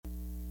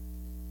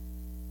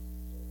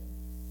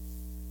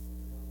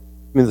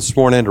This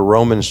morning to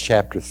Romans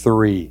chapter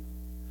 3.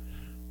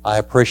 I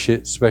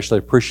especially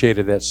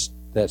appreciated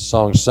that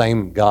song,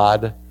 Same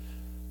God.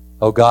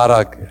 Oh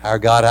God, our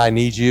God, I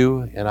need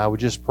you. And I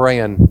was just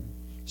praying.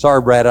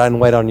 Sorry, Brad, I didn't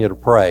wait on you to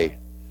pray.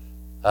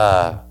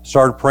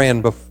 Started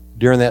praying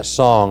during that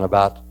song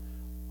about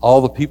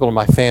all the people in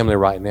my family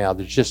right now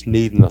that's just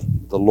needing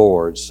the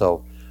Lord.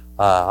 So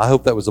I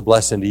hope that was a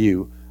blessing to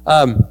you.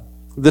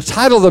 The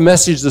title of the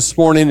message this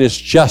morning is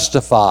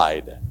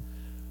Justified.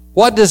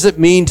 What does it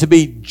mean to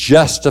be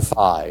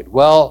justified?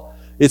 Well,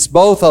 it's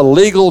both a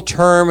legal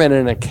term and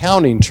an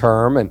accounting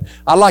term, and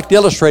I like to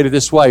illustrate it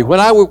this way.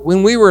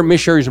 When we were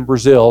missionaries in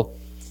Brazil,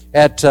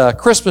 at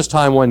Christmas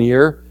time one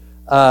year,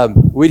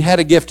 we'd had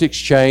a gift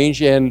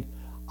exchange, and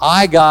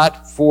I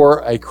got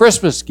for a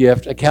Christmas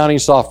gift accounting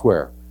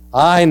software.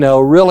 I know,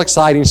 real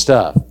exciting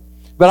stuff.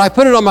 But I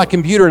put it on my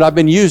computer, and I've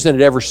been using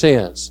it ever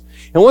since.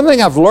 And one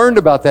thing I've learned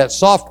about that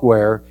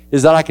software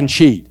is that I can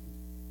cheat.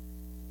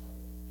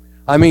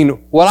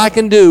 What I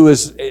can do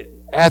is,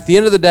 at the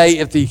end of the day,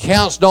 if the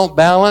accounts don't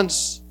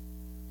balance,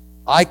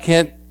 I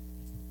can't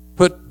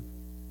put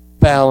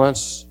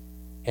balance,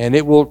 and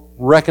it will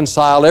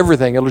reconcile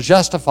everything. It'll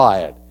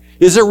justify it.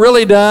 Is it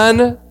really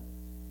done?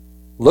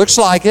 Looks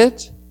like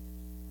it.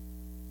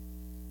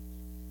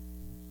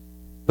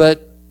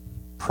 But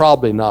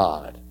probably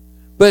not.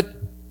 But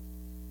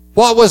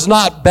what was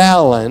not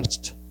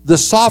balanced, the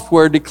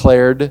software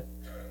declared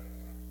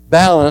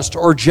balanced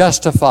or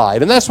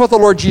justified. And that's what the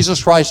Lord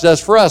Jesus Christ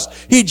does for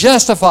us. He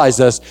justifies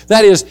us.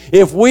 That is,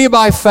 if we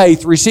by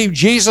faith receive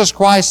Jesus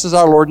Christ as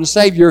our Lord and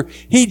Savior,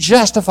 He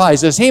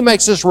justifies us. He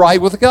makes us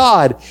right with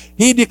God.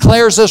 He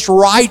declares us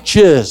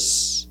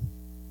righteous.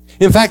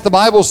 In fact, the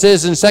Bible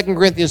says in 2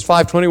 Corinthians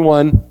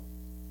 5:21,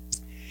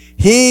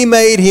 He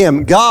made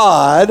Him,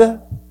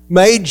 God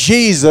made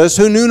Jesus,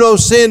 who knew no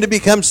sin, to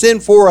become sin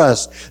for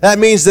us. That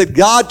means that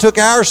God took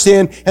our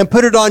sin and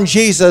put it on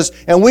Jesus,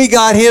 and we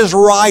got His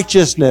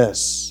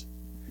righteousness.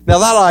 Now,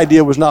 that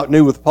idea was not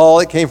new with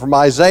Paul. It came from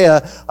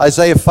Isaiah.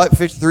 Isaiah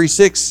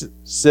 53:6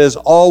 says,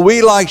 All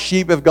we like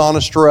sheep have gone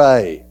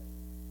astray.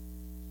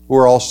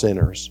 We're all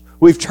sinners.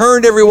 We've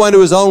turned everyone to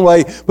his own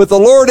way, but the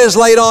Lord has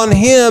laid on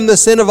Him the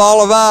sin of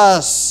all of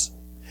us.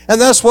 And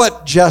that's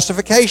what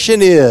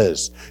justification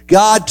is.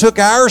 God took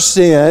our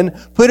sin,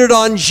 put it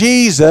on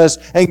Jesus,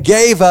 and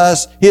gave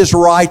us His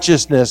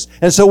righteousness.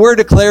 And so we're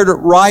declared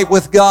right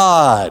with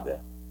God.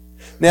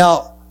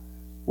 Now,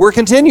 we're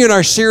continuing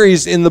our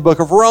series in the book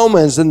of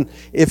Romans. And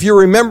if you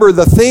remember,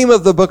 the theme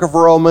of the book of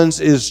Romans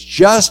is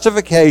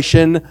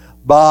justification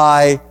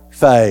by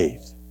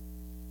faith.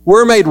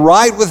 We're made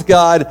right with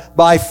God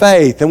by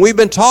faith. And we've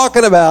been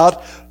talking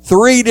about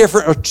two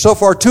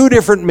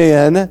different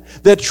men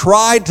that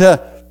tried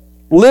to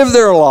live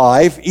their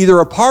life either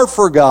apart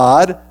from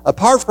God,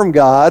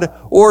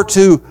 or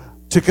to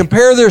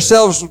compare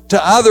themselves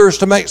to others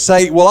to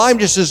say, well, I'm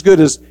just as good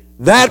as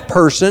that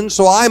person,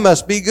 so I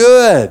must be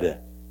good.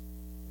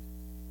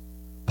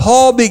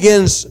 Paul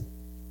begins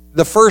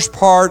the first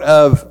part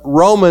of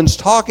Romans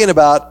talking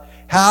about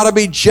how to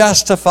be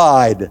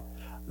justified.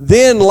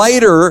 Then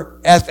later,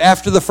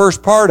 after the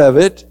first part of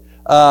it,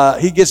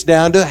 he gets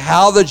down to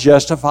how the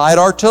justified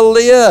are to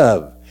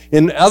live.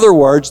 In other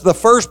words, the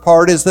first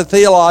part is the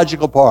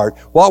theological part,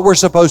 what we're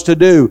supposed to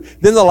do.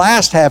 Then the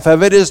last half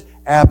of it is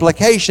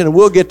application, and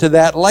we'll get to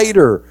that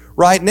later.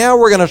 Right now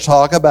we're going to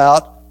talk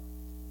about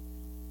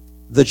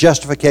the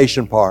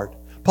justification part.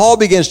 Paul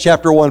begins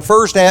chapter 1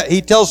 first.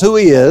 He tells who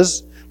he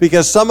is,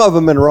 because some of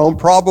them in Rome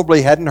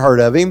probably hadn't heard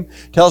of him.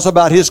 Tells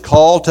about his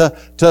call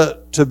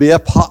to be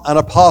an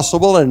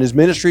apostle and his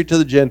ministry to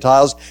the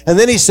Gentiles. And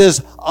then he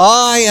says,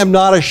 I am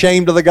not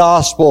ashamed of the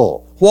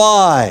gospel.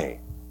 Why?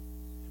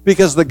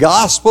 Because the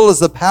gospel is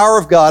the power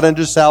of God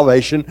unto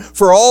salvation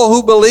for all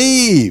who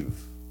believe.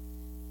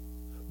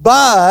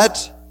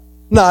 But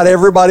not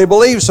everybody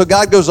believes. So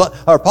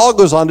Paul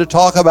goes on to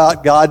talk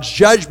about God's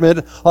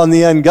judgment on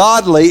the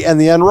ungodly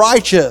and the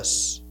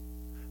unrighteous.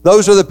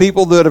 Those are the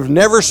people that have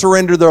never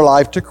surrendered their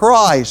life to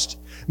Christ.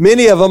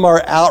 Many of them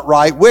are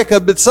outright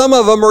wicked, but some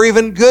of them are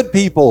even good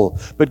people.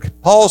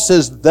 But Paul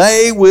says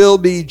they will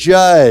be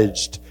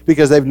judged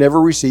because they've never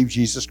received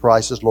Jesus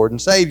Christ as Lord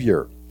and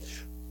Savior.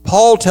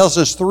 Paul tells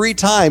us 3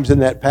 times in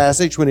that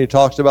passage when he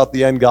talks about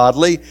the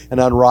ungodly and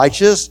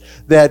unrighteous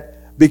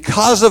that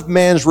because of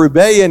man's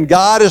rebellion,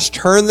 God has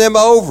turned them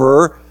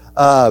over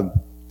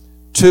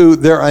to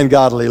their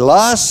ungodly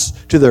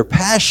lusts, to their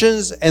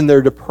passions, and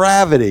their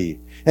depravity.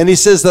 And he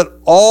says that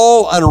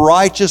all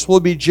unrighteous will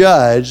be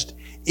judged,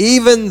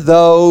 even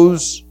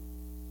those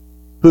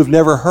who've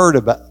never heard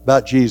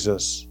about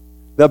Jesus.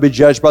 They'll be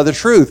judged by the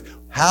truth.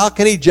 How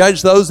can he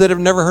judge those that have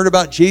never heard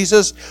about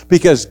Jesus?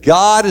 Because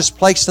God has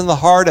placed in the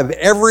heart of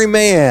every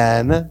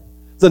man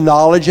the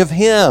knowledge of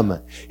Him.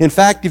 In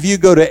fact, if you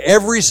go to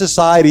every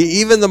society,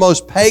 even the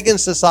most pagan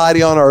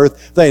society on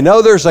earth, they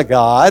know there's a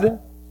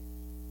God.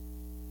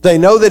 They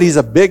know that He's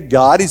a big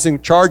God. He's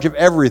in charge of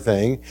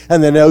everything.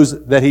 And they know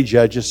that He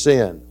judges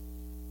sin.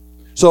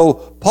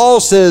 So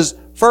Paul says,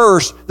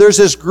 first, there's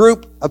this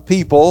group of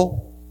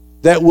people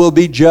that will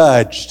be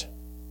judged.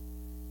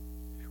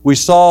 We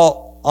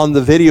saw on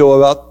the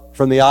video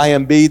from the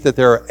IMB that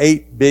there are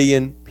 8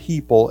 billion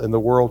people in the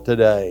world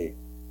today.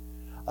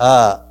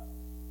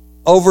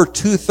 Over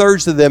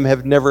 2/3 of them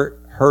have never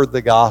heard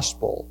the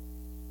gospel.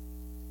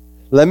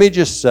 Let me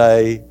just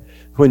say,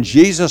 when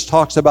Jesus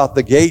talks about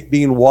the gate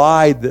being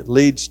wide that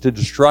leads to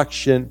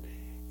destruction,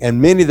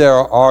 and many there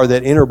are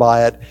that enter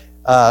by it,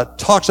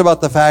 talks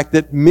about the fact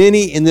that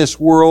many in this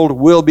world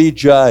will be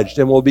judged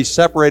and will be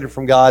separated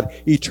from God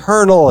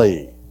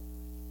eternally.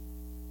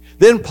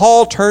 Then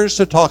Paul turns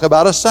to talk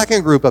about a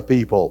second group of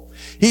people.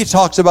 He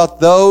talks about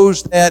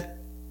those that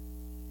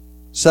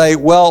say,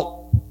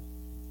 well,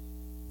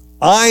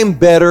 I'm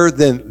better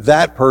than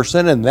that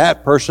person and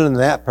that person and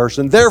that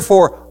person,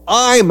 therefore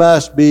I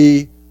must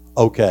be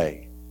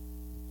okay.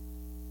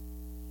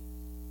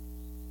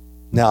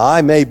 Now,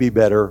 I may be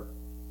better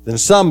than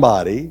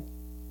somebody,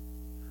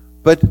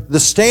 but the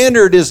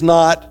standard is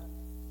not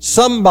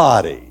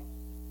somebody.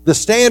 The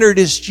standard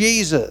is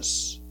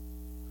Jesus.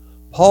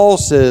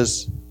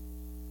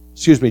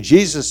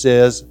 Jesus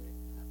says,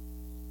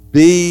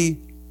 be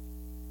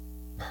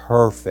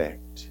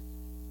perfect,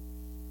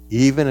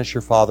 even as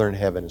your Father in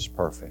heaven is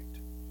perfect.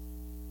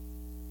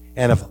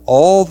 And of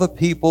all the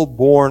people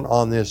born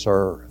on this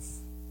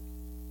earth,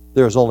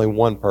 there's only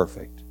one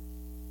perfect,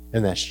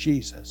 and that's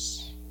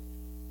Jesus.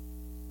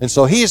 And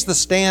so He's the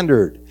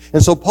standard.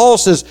 And so Paul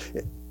says,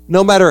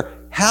 no matter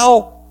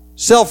how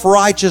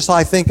self-righteous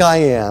I think I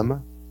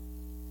am,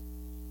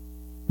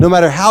 no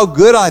matter how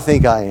good I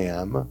think I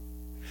am,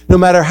 no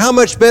matter how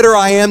much better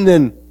I am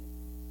than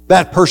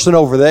that person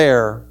over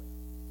there,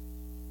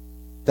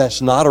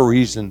 that's not a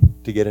reason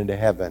to get into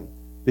heaven,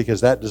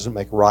 because that doesn't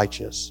make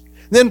righteous.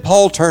 Then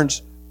Paul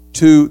turns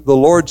to the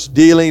Lord's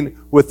dealing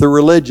with the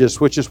religious,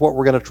 which is what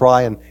we're going to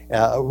try and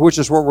which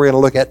is what we're going to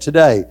look at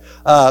today.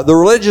 The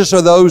religious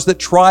are those that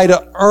try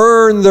to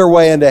earn their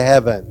way into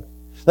heaven.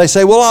 They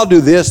say, well, I'll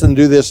do this and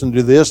do this and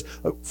do this.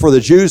 For the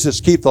Jews,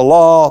 it's keep the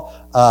law,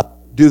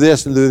 do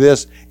this and do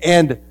this,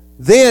 and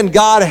then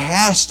God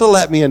has to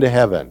let me into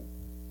heaven.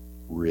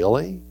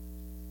 Really?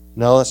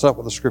 No, that's not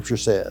what the Scripture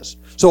says.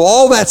 So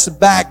all that's the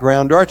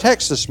background to our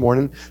text this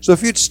morning. So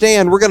if you'd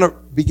stand, we're going to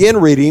begin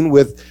reading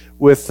with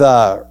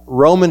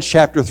Romans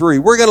chapter 3.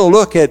 We're going to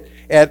look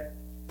at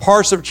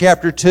parts of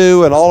chapter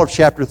 2 and all of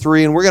chapter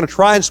 3, and we're going to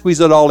try and squeeze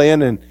it all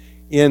in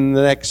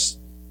the next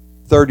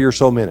 30 or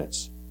so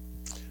minutes.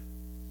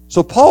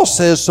 So Paul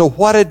says, so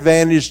what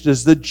advantage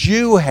does the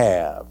Jew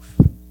have?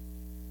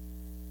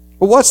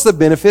 Well, what's the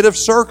benefit of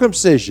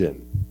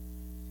circumcision?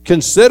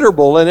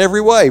 Considerable in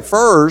every way.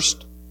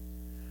 First,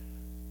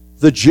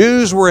 the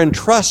Jews were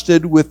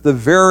entrusted with the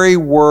very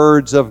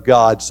words of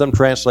God. Some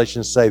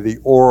translations say the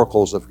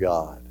oracles of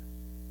God.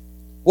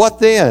 What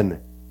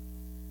then?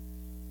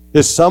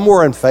 If some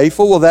were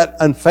unfaithful, will that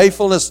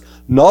unfaithfulness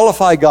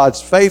nullify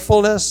God's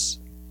faithfulness?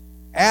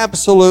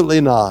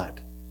 Absolutely not.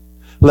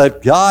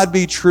 Let God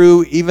be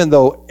true, even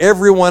though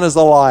everyone is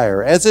a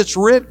liar. As it's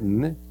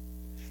written,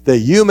 that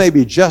you may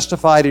be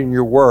justified in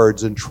your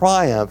words and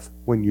triumph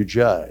when you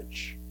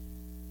judge.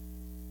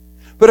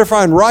 But if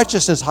our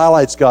unrighteousness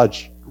highlights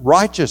God's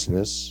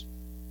righteousness,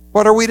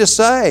 what are we to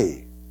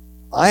say?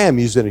 I am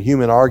using a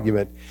human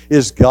argument.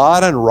 Is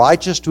God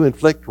unrighteous to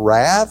inflict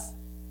wrath?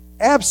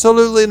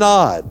 Absolutely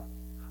not.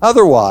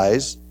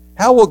 Otherwise,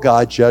 how will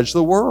God judge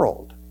the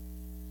world?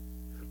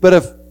 But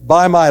if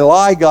by my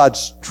lie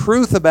God's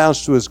truth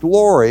abounds to His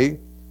glory,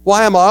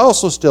 why am I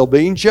also still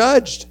being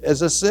judged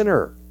as a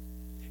sinner?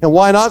 And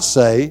why not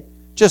say,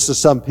 just as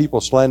some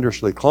people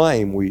slanderously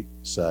claim, we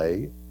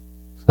say,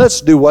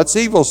 let's do what's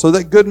evil so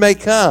that good may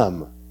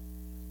come.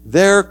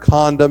 Their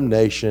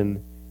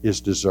condemnation is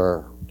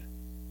deserved.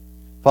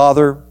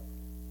 Father,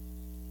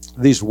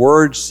 these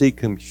words seem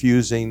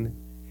confusing.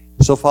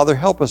 So, Father,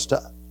 help us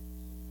to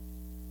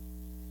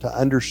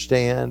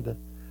understand,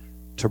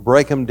 to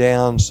break them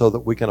down so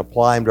that we can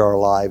apply them to our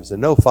lives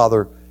and know,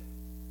 Father,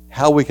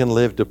 how we can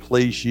live to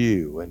please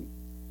You and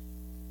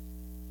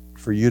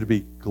for You to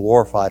be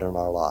glorified in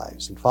our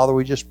lives. And Father,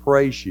 we just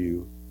praise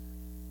You.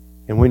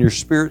 And when Your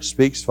Spirit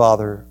speaks,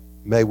 Father,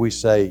 may we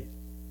say,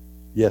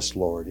 yes,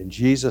 Lord. In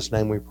Jesus'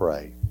 name we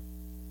pray.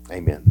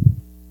 Amen.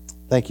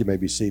 Thank you. You may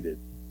be seated.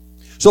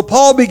 So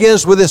Paul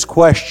begins with this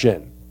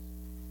question.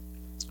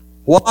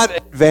 What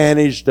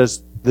advantage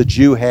does the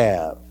Jew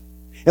have?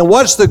 And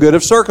what's the good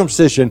of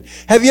circumcision?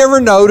 Have you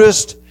ever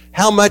noticed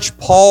how much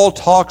Paul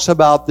talks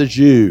about the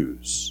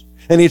Jews?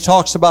 And he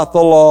talks about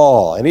the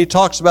law. And he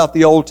talks about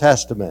the Old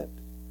Testament.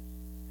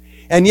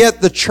 And yet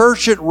the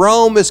church at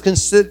Rome is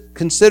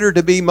considered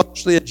to be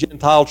mostly a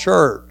Gentile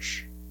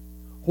church.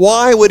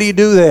 Why would he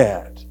do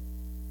that?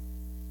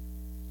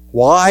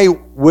 Why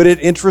would it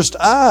interest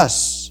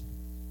us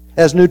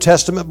as New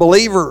Testament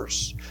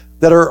believers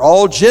that are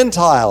all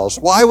Gentiles?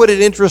 Why would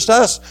it interest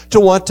us to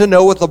want to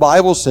know what the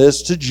Bible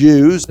says to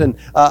Jews and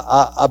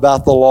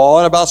about the law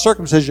and about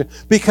circumcision?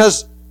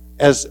 Because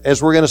as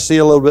we're going to see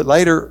a little bit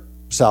later,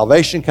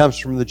 salvation comes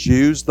from the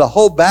Jews. The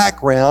whole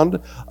background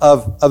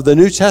of the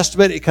New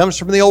Testament, it comes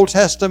from the Old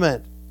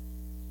Testament.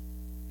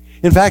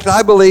 In fact,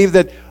 I believe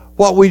that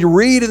what we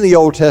read in the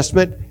Old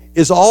Testament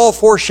is all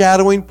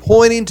foreshadowing,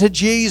 pointing to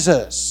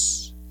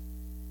Jesus.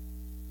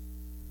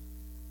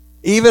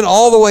 Even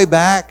all the way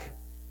back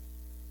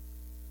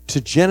to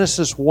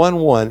Genesis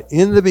 1:1.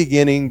 In the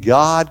beginning,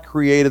 God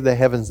created the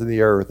heavens and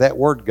the earth. That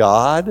word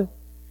God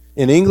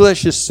in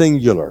English is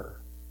singular.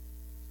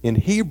 In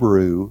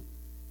Hebrew,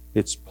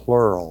 it's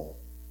plural.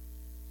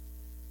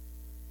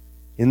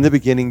 In the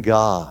beginning,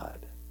 God.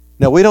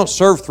 Now, we don't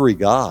serve three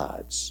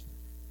gods,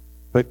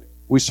 but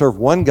we serve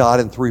one God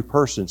in three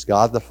persons,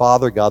 God the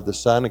Father, God the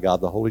Son, and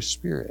God the Holy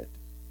Spirit.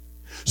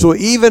 So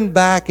even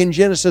back in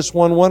Genesis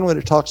 1:1, when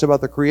it talks about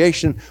the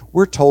creation,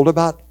 we're told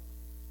about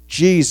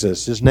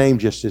Jesus. His name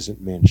just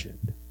isn't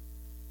mentioned.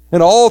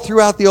 And all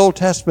throughout the Old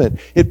Testament,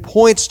 it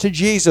points to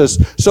Jesus.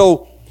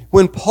 So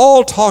when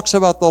Paul talks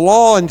about the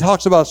law and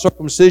talks about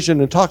circumcision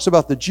and talks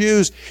about the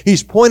Jews,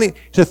 he's pointing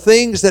to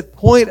things that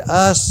point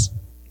us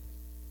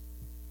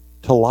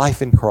to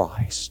life in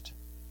Christ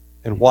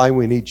and why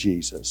we need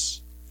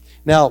Jesus.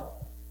 Now,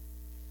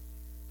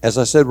 as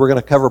I said, we're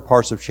going to cover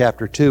parts of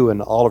chapter 2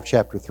 and all of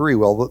chapter 3,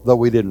 well, though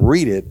we didn't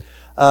read it.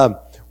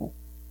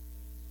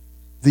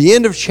 The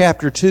end of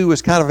chapter 2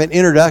 is kind of an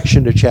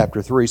introduction to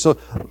chapter 3. So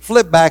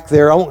flip back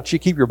there. I want you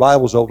to keep your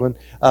Bibles open.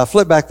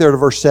 Flip back there to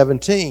verse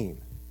 17.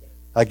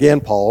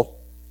 Again, Paul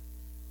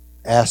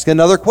asks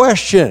another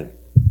question.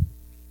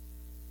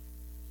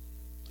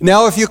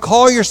 Now, if you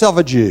call yourself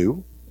a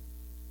Jew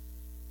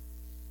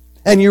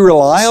and you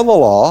rely on the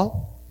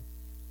law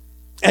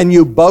and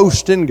you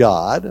boast in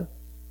God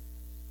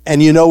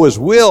and you know His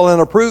will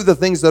and approve the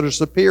things that are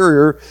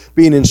superior,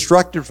 being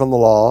instructed from the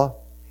law,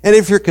 and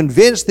if you're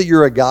convinced that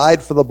you're a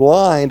guide for the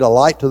blind, a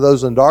light to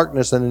those in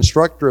darkness, an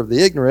instructor of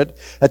the ignorant,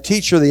 a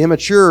teacher of the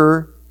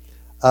immature,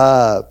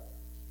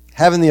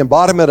 having the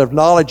embodiment of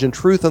knowledge and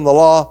truth in the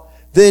law,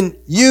 then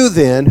you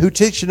who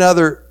teach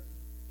another,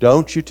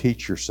 don't you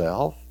teach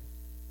yourself?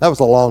 That was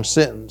a long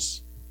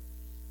sentence.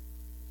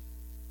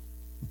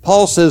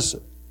 Paul says,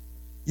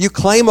 you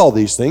claim all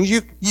these things.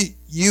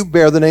 You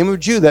bear the name of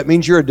Jew. That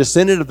means you're a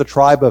descendant of the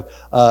tribe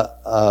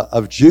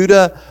of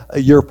Judah.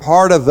 You're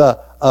part of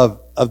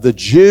the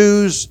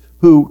Jews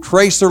who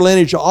trace their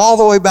lineage all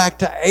the way back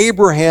to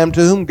Abraham,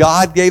 to whom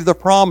God gave the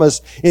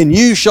promise, in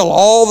you shall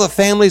all the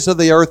families of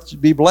the earth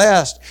be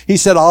blessed. He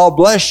said, I'll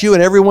bless you,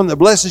 and everyone that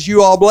blesses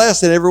you, I'll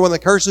bless, and everyone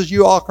that curses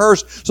you, I'll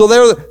curse. So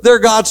they're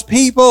God's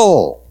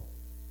people.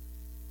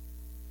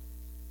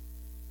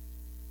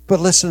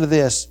 But listen to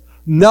this.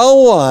 No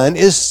one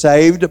is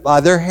saved by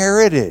their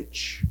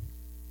heritage.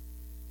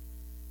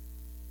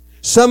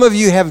 Some of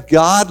you have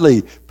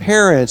godly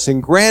parents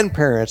and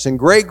grandparents and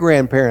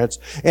great-grandparents,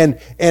 and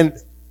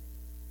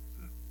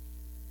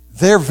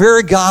they're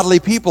very godly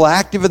people,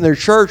 active in their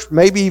church,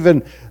 maybe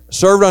even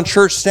served on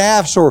church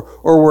staffs or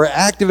were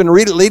active in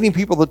leading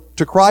people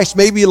to Christ,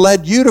 maybe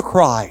led you to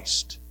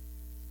Christ.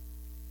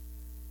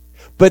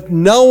 But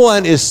no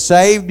one is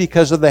saved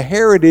because of the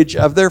heritage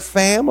of their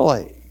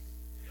family.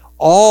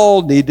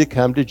 All need to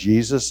come to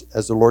Jesus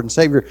as the Lord and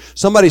Savior.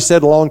 Somebody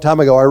said a long time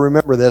ago, I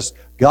remember this,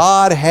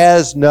 God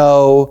has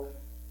no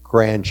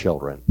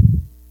grandchildren.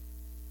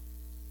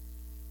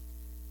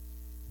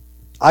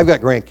 I've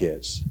got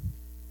grandkids.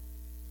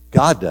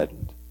 God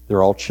doesn't.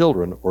 They're all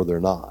children or they're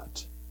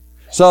not.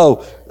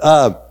 So,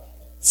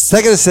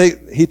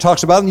 second, he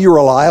talks about you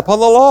rely upon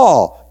the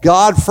law.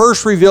 God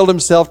first revealed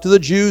Himself to the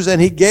Jews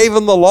and He gave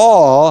them the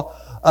law.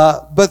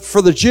 But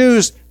for the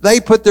Jews, they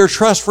put their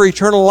trust for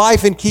eternal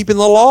life in keeping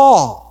the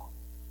law.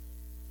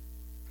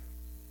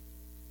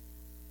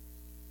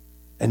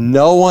 And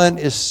no one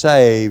is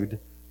saved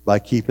by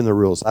keeping the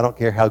rules. I don't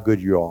care how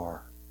good you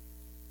are.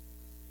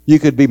 You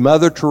could be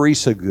Mother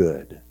Teresa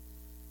good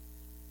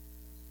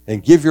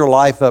and give your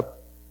life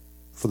up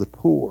for the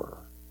poor.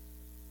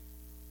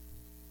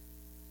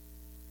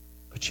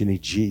 But you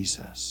need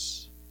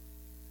Jesus.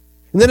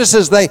 And then it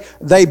says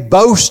they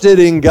boasted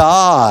in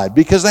God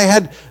because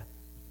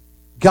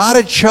God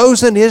had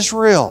chosen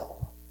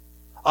Israel.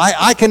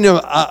 I can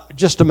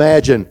just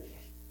imagine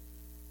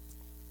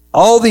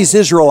all these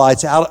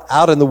Israelites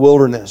out in the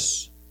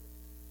wilderness.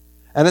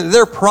 And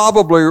there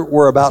probably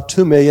were about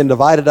 2 million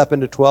divided up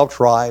into 12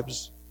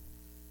 tribes.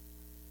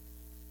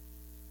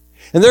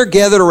 And they're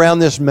gathered around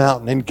this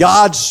mountain, and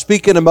God's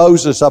speaking to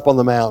Moses up on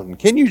the mountain.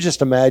 Can you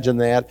just imagine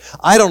that?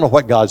 I don't know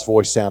what God's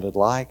voice sounded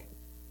like.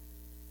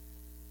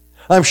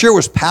 I'm sure it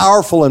was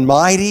powerful and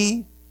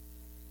mighty.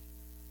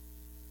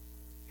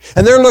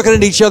 And they're looking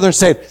at each other and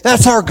saying,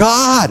 that's our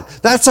God.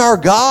 That's our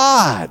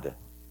God.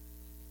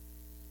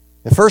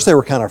 At first they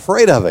were kind of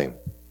afraid of Him.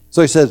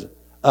 So He says,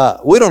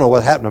 we don't know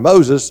what happened to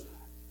Moses.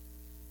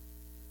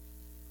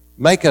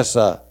 Make us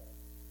an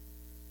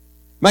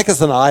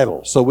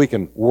idol so we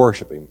can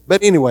worship Him.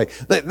 But anyway,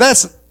 they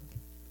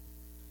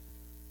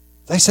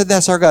said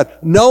that's our God.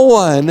 No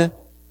one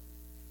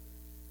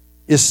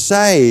is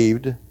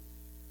saved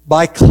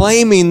by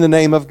claiming the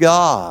name of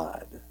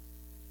God.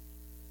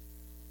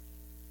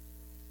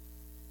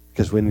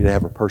 Because we need to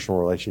have a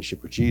personal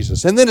relationship with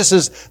Jesus. And then it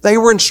says they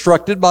were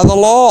instructed by the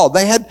law.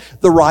 They had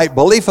the right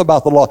belief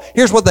about the law.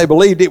 Here's what they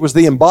believed. It was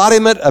the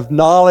embodiment of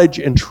knowledge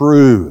and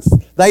truth.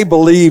 They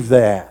believed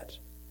that.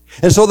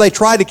 And so they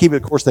tried to keep it.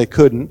 Of course, they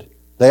couldn't.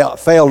 They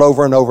failed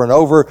over and over and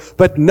over.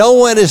 But no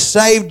one is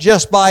saved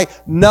just by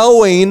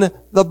knowing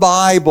the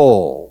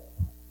Bible.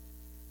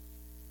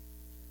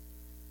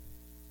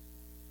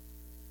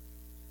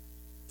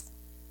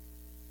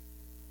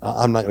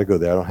 I'm not going to go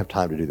there. I don't have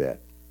time to do that.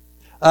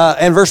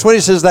 And verse 20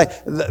 says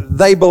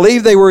they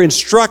believed they were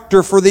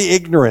instructor for the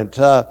ignorant.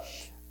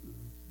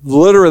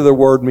 Literally, the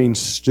word means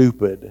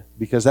stupid,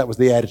 because that was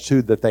the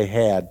attitude that they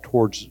had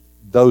towards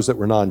those that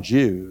were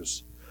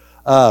non-Jews.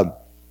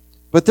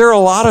 But there are a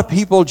lot of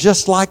people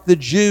just like the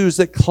Jews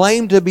that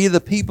claim to be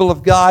the people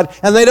of God,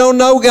 and they don't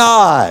know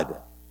God.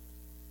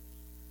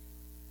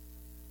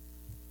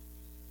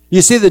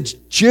 You see, the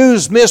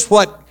Jews missed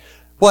what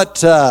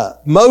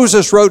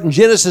Moses wrote in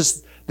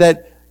Genesis,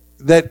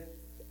 that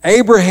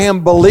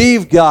Abraham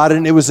believed God,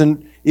 and it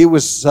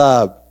was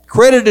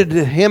credited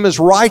to him as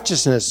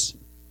righteousness.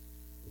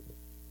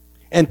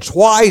 And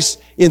twice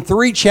in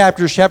 3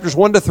 chapters, chapters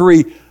 1 to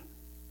 3,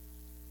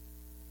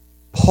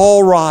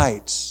 Paul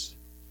writes,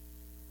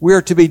 we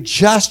are to be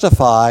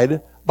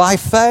justified by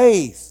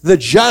faith. The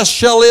just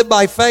shall live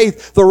by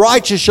faith. The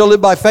righteous shall live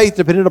by faith,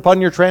 depending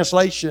upon your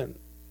translation.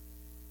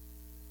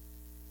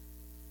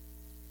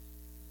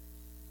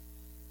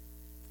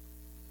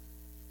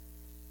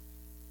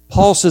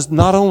 Paul says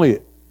not only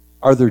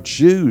are there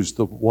Jews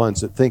the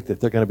ones that think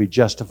that they're going to be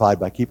justified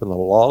by keeping the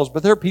laws,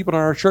 but there are people in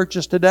our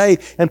churches today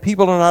and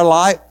people in our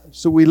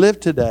lives that we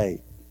live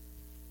today.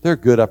 They're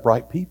good,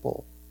 upright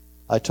people.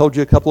 I told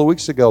you a couple of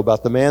weeks ago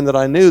about the man that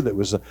I knew that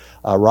was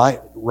a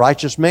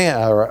righteous man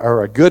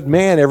or a good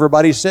man.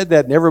 Everybody said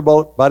that and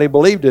everybody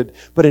believed it.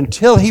 But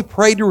until he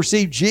prayed to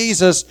receive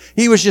Jesus,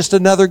 he was just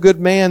another good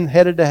man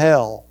headed to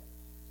hell.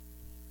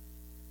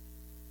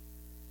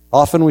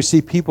 Often we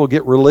see people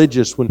get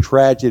religious when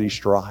tragedy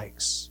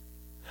strikes.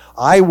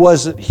 I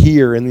wasn't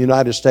here in the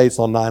United States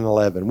on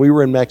 9/11. We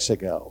were in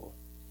Mexico.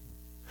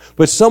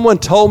 But someone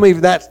told me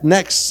that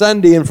next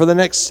Sunday and for the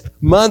next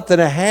month and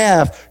a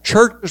half,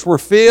 churches were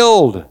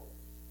filled.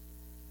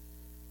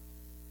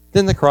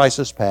 Then the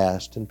crisis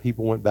passed and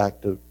people went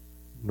back to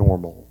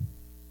normal,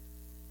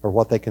 or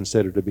what they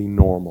considered to be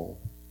normal.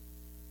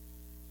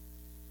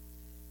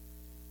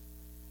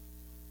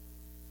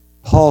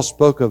 Paul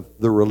spoke of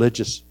the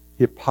religious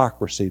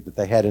hypocrisy that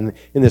they had in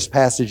this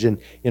passage in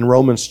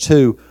Romans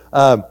 2.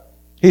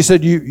 He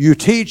said, you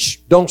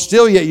teach, don't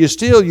steal, yet you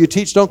steal. You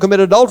teach, don't commit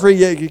adultery,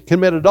 yet you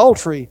commit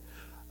adultery.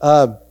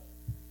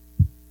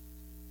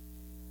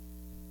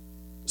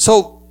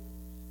 So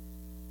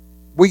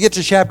we get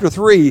to chapter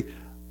 3.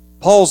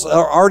 Paul's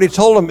already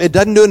told them it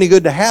doesn't do any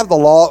good to have the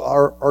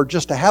law or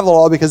just to have the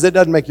law, because it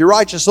doesn't make you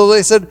righteous. So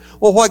they said,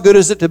 well, what good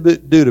is it to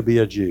do to be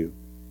a Jew?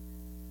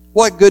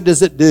 What good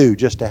does it do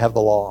just to have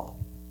the law?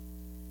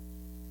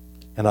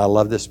 And I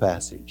love this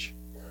passage.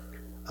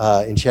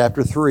 In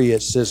chapter 3,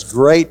 it says,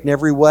 great in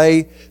every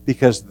way,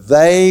 because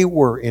they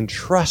were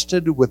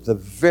entrusted with the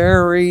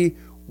very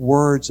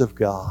words of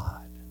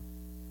God.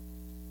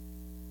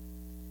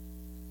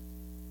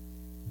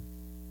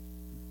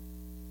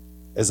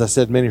 As I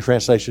said, many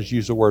translations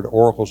use the word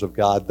oracles of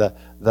God.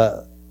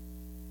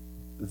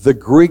 The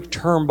Greek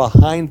term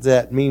behind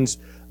that means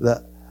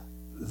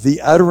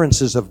the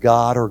utterances of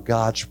God or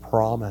God's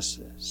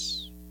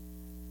promises.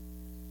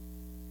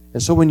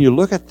 And so when you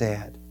look at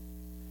that,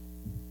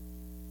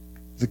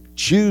 the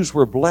Jews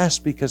were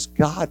blessed because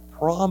God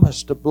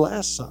promised to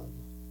bless them.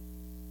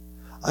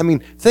 I mean,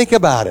 think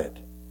about it.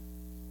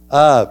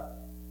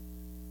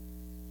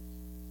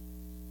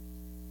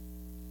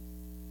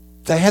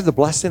 They had the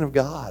blessing of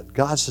God.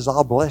 God says,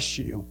 I'll bless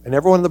you. And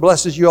everyone that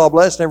blesses you, I'll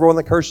bless. And everyone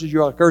that curses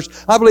you, I'll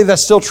curse. I believe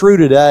that's still true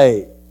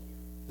today.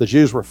 The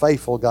Jews were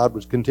faithful. God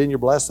would continue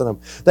blessing them.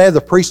 They had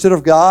the priesthood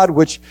of God,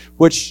 which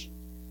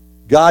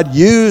God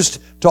used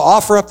to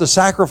offer up the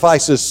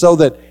sacrifices so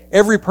that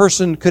every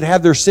person could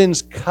have their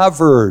sins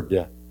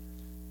covered.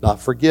 Not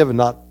forgiven,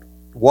 not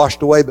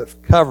washed away, but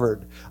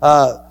covered.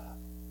 The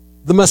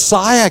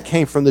Messiah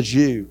came from the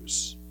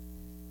Jews.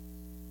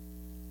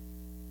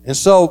 And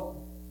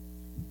so,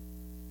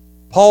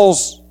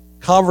 Paul's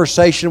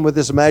conversation with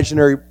this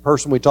imaginary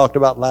person we talked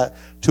about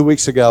 2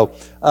 weeks ago.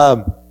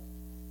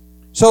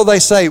 So they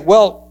say,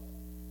 well,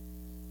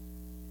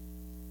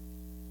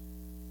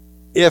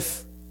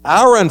 if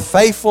our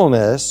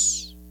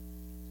unfaithfulness,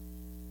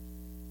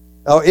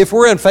 if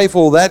we're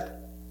unfaithful, will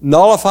that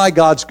nullify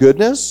God's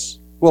goodness?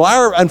 Will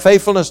our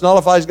unfaithfulness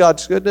nullify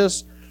God's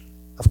goodness?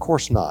 Of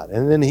course not.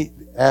 And then he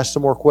asks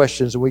some more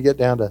questions, and we get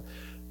down to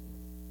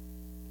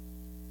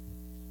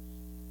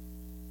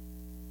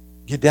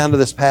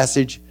this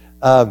passage.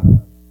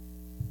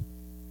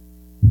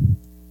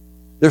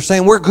 They're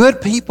saying, we're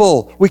good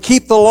people. We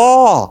keep the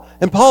law.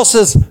 And Paul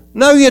says,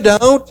 no, you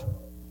don't.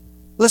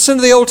 Listen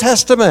to the Old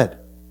Testament.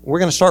 We're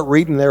going to start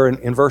reading there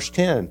in verse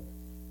 10.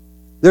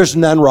 There's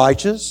none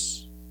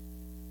righteous,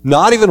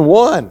 not even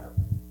one.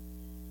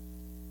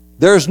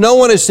 There's no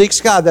one who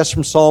seeks God. That's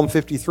from Psalm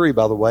 53,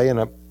 by the way, and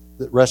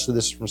the rest of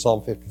this is from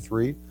Psalm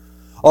 53.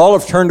 All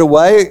have turned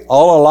away.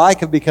 All alike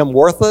have become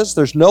worthless.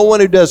 There's no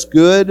one who does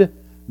good,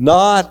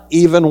 not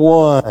even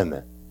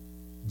one.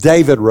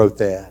 David wrote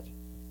that.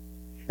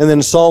 And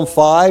then Psalm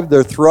 5,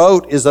 their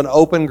throat is an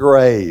open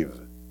grave.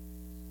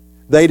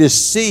 They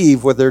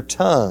deceive with their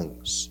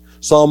tongues.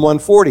 Psalm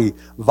 140,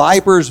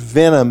 vipers'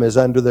 venom is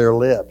under their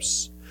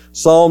lips.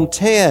 Psalm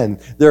 10,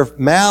 their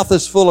mouth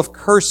is full of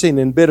cursing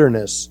and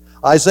bitterness.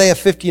 Isaiah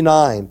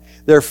 59,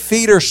 their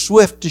feet are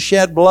swift to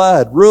shed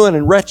blood. Ruin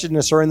and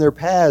wretchedness are in their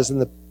paths,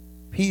 and the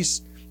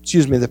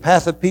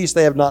path of peace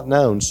they have not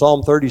known.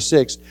 Psalm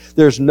 36,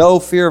 there's no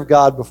fear of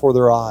God before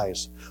their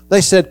eyes.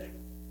 They said,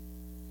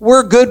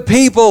 we're good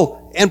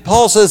people. And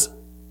Paul says,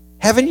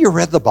 haven't you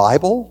read the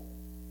Bible?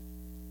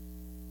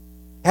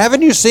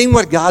 Haven't you seen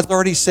what God's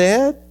already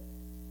said?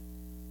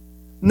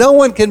 No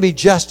one can be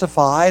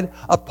justified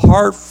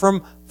apart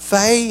from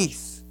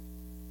faith.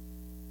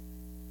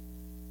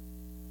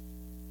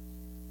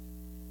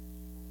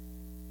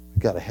 I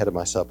got ahead of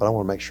myself, but I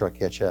want to make sure I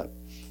catch up.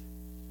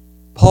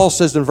 Paul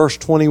says in verse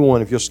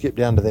 21, if you'll skip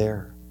down to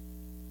there,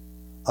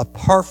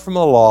 apart from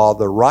the law,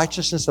 the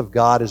righteousness of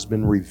God has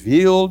been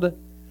revealed,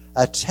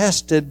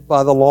 attested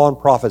by the law and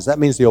prophets. That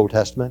means the Old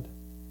Testament.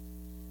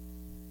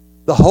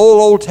 The whole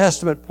Old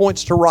Testament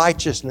points to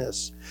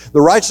righteousness.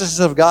 The righteousness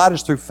of God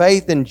is through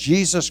faith in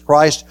Jesus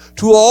Christ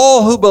to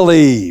all who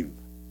believe,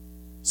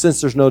 since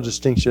there's no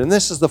distinction. And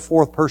this is the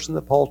fourth person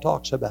that Paul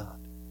talks about.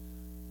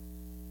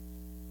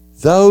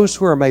 Those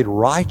who are made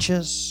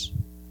righteous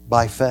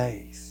by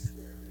faith.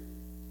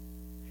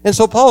 And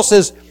so Paul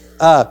says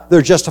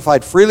they're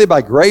justified freely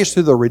by grace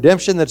through the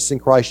redemption that's in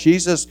Christ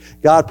Jesus.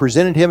 God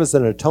presented him as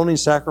an atoning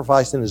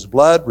sacrifice in his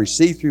blood,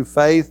 received through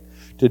faith,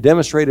 to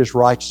demonstrate his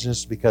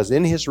righteousness, because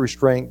in his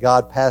restraint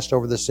God passed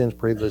over the sins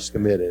previously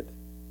committed.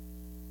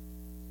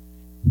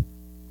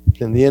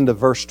 In the end of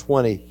verse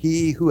 20,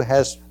 he who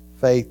has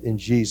faith in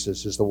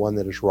Jesus is the one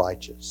that is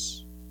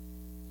righteous.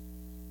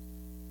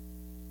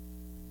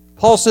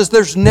 Paul says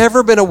there's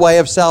never been a way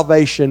of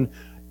salvation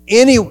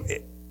in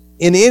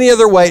any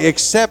other way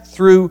except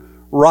through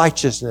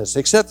righteousness,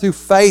 except through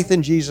faith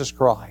in Jesus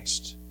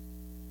Christ.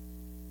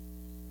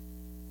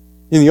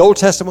 In the Old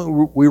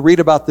Testament, we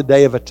read about the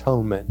Day of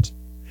Atonement.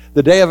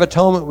 The Day of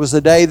Atonement was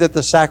the day that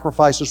the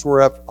sacrifices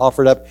were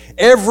offered up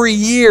every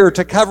year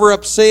to cover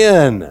up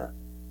sin,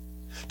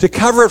 to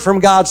cover it from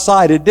God's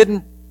sight. It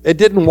didn't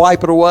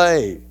wipe it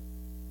away.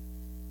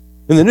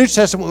 In the New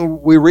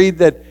Testament, we read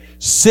that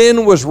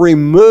sin was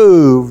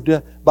removed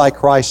by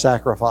Christ's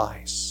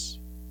sacrifice.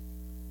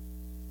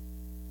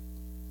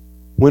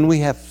 When we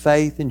have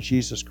faith in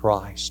Jesus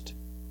Christ,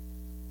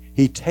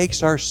 He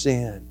takes our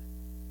sin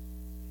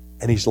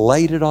and He's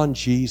laid it on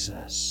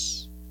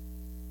Jesus,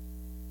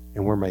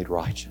 and we're made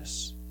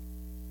righteous.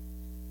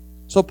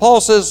 So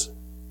Paul says,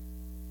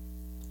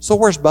 so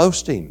where's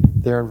boasting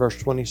there in verse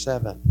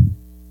 27?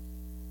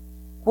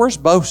 Where's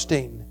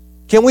boasting?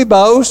 Can we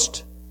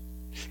boast?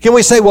 Can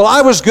we say, well,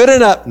 I was good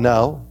enough?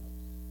 No.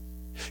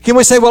 Can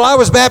we say, well, I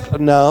was baptized?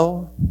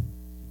 No.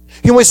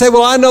 Can we say,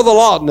 well, I know the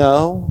law?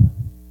 No.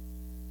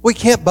 We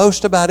can't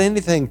boast about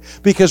anything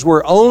because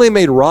we're only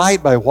made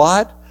right by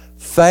what?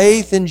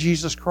 Faith in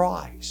Jesus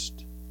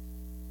Christ.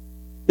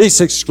 He's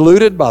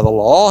excluded by the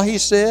law, he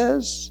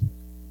says.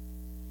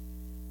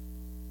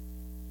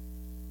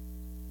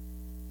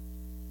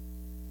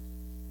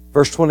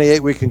 Verse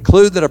 28, we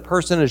conclude that a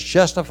person is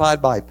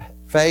justified by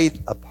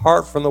faith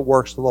apart from the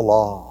works of the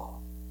law.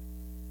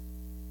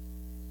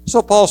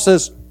 So Paul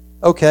says,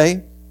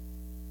 okay,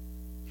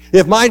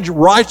 if my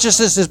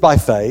righteousness is by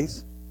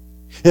faith,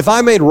 if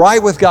I'm made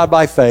right with God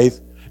by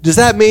faith, does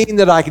that mean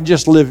that I can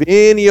just live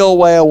any old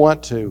way I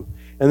want to?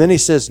 And then he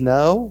says,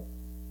 no.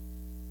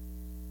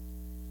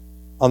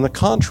 On the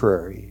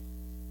contrary,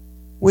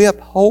 we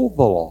uphold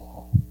the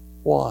law.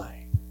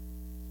 Why?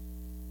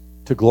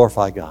 To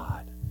glorify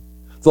God.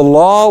 The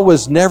law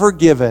was never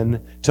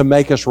given to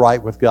make us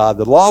right with God.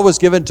 The law was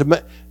given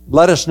to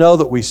let us know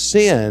that we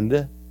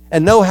sinned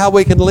and know how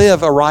we can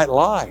live a right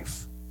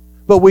life.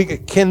 But we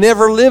can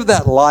never live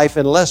that life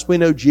unless we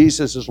know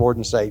Jesus as Lord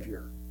and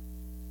Savior.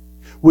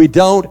 We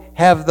don't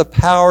have the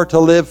power to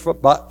live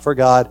for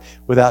God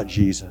without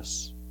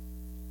Jesus.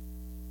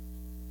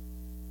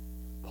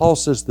 Paul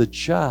says the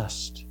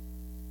just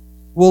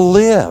will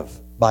live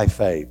by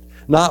faith.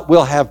 Not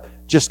we'll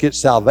just get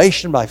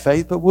salvation by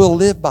faith, but we'll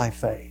live by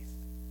faith.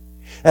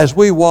 As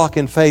we walk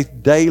in faith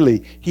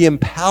daily, He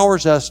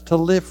empowers us to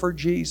live for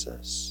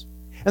Jesus.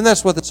 And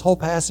that's what this whole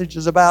passage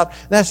is about.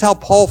 That's how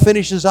Paul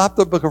finishes up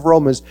the book of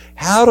Romans.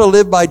 How to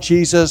live by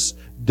Jesus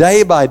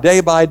day by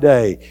day by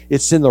day.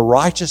 It's in the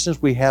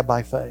righteousness we have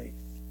by faith.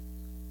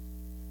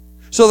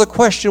 So the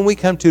question we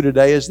come to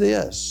today is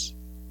this.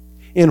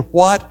 In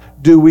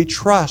what do we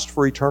trust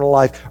for eternal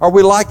life? Are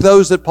we like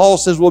those that Paul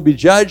says will be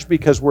judged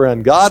because we're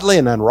ungodly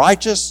and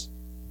unrighteous?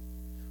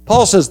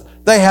 Paul says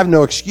they have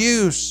no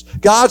excuse.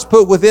 God's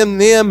put within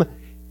them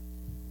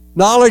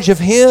knowledge of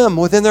Him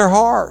within their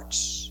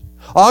hearts.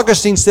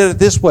 Augustine said it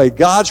this way,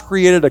 God's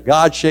created a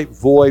God-shaped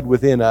void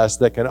within us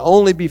that can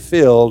only be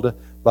filled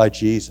by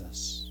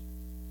Jesus.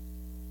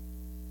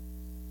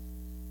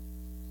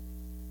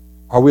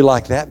 Are we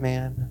like that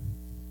man?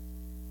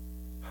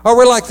 Are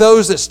we like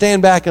those that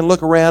stand back and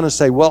look around and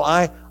say, well,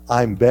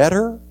 I'm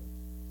better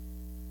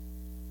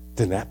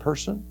than that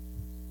person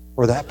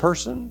or that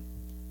person.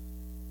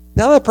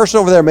 Now that person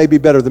over there may be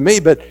better than me,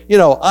 but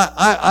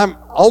I'm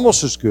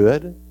almost as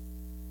good.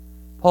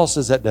 Paul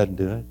says that doesn't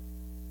do it.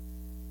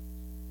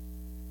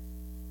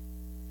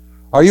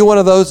 Are you one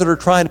of those that are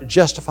trying to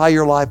justify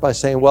your life by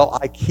saying, well,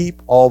 I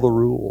keep all the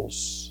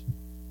rules?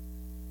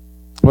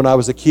 When I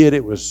was a kid,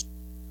 it was,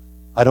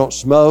 I don't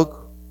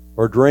smoke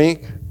or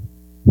drink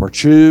or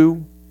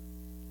chew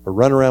or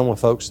run around with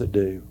folks that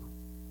do.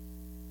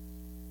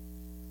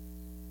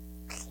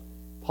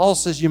 Paul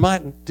says you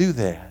mightn't do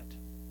that,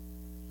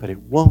 but it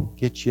won't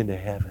get you into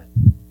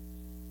heaven.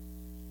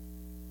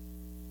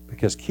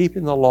 Because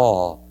keeping the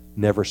law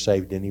never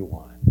saved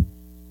anyone.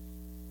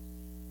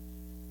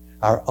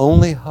 Our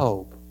only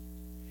hope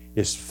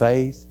is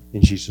faith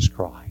in Jesus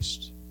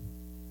Christ.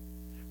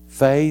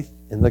 Faith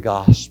in the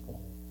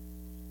gospel,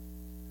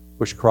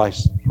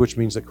 which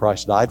means that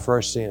Christ died for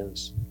our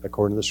sins,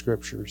 according to the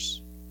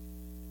Scriptures.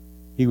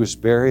 He was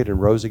buried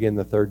and rose again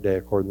the third day,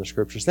 according to the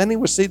Scriptures. Then he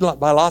was seen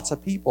by lots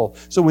of people,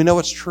 so we know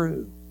it's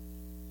true.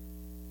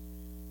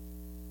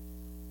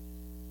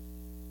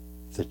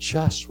 The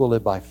just will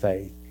live by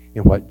faith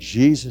in what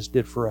Jesus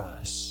did for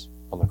us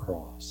on the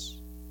cross.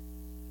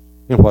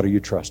 And what are you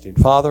trusting?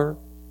 Father,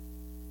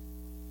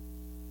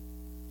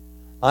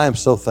 I am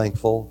so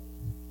thankful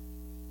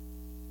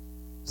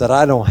that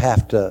I don't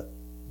have to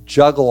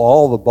juggle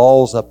all the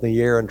balls up in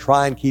the air and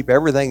try and keep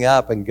everything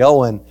up and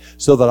going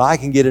so that I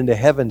can get into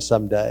heaven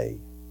someday.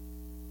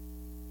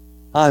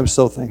 I'm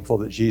so thankful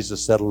that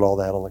Jesus settled all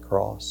that on the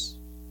cross.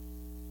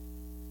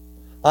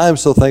 I am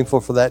so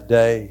thankful for that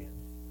day.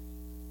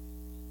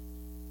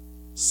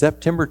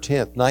 September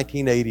 10th,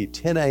 1980,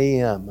 10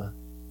 a.m.,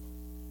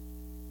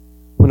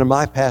 when in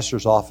my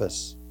pastor's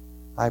office,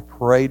 I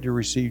prayed to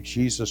receive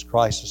Jesus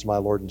Christ as my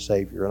Lord and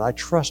Savior, and I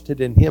trusted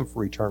in Him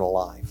for eternal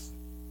life.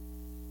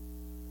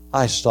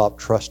 I stopped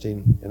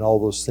trusting in all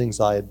those things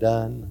I had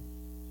done.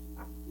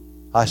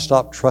 I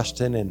stopped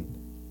trusting in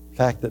the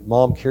fact that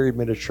Mom carried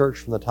me to church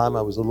from the time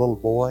I was a little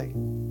boy.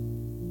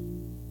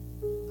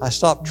 I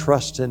stopped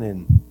trusting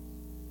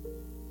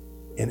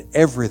in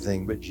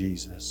everything but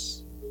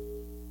Jesus.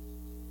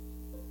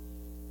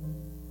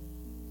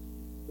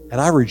 And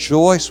I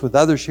rejoice with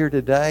others here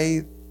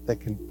today that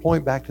can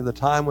point back to the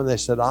time when they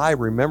said, I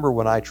remember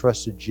when I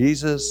trusted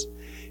Jesus.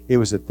 It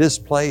was at this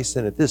place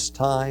and at this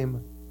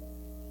time.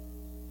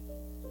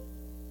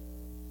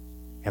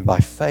 And by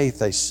faith,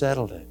 they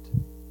settled it.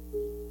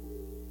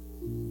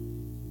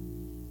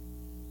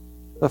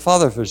 But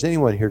Father, if there's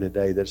anyone here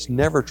today that's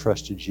never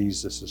trusted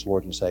Jesus as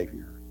Lord and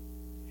Savior,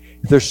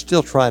 if they're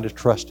still trying to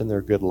trust in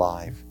their good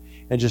life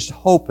and just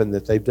hoping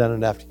that they've done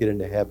enough to get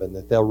into heaven,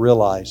 that they'll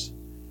realize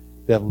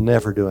they'll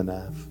never do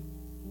enough,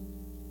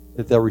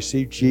 that they'll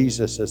receive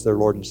Jesus as their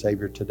Lord and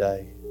Savior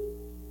today,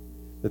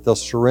 that they'll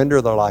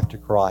surrender their life to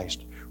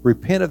Christ,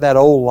 repent of that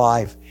old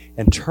life,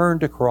 and turn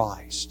to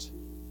Christ.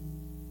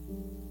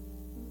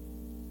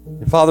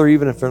 And Father,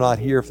 even if they're not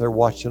here, if they're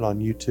watching on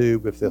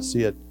YouTube, if they'll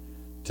see it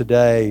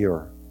today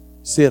or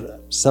see it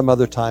some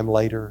other time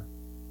later,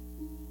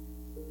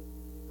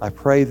 I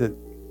pray that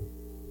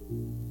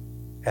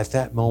at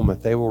that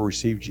moment they will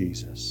receive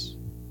Jesus.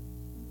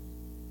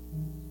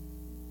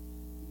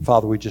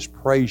 Father, we just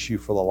praise you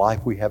for the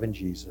life we have in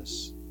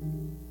Jesus.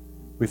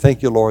 We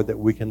thank you, Lord, that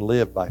we can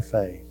live by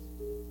faith.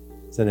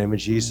 It's in the name of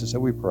Jesus that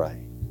we pray.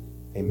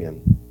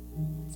 Amen.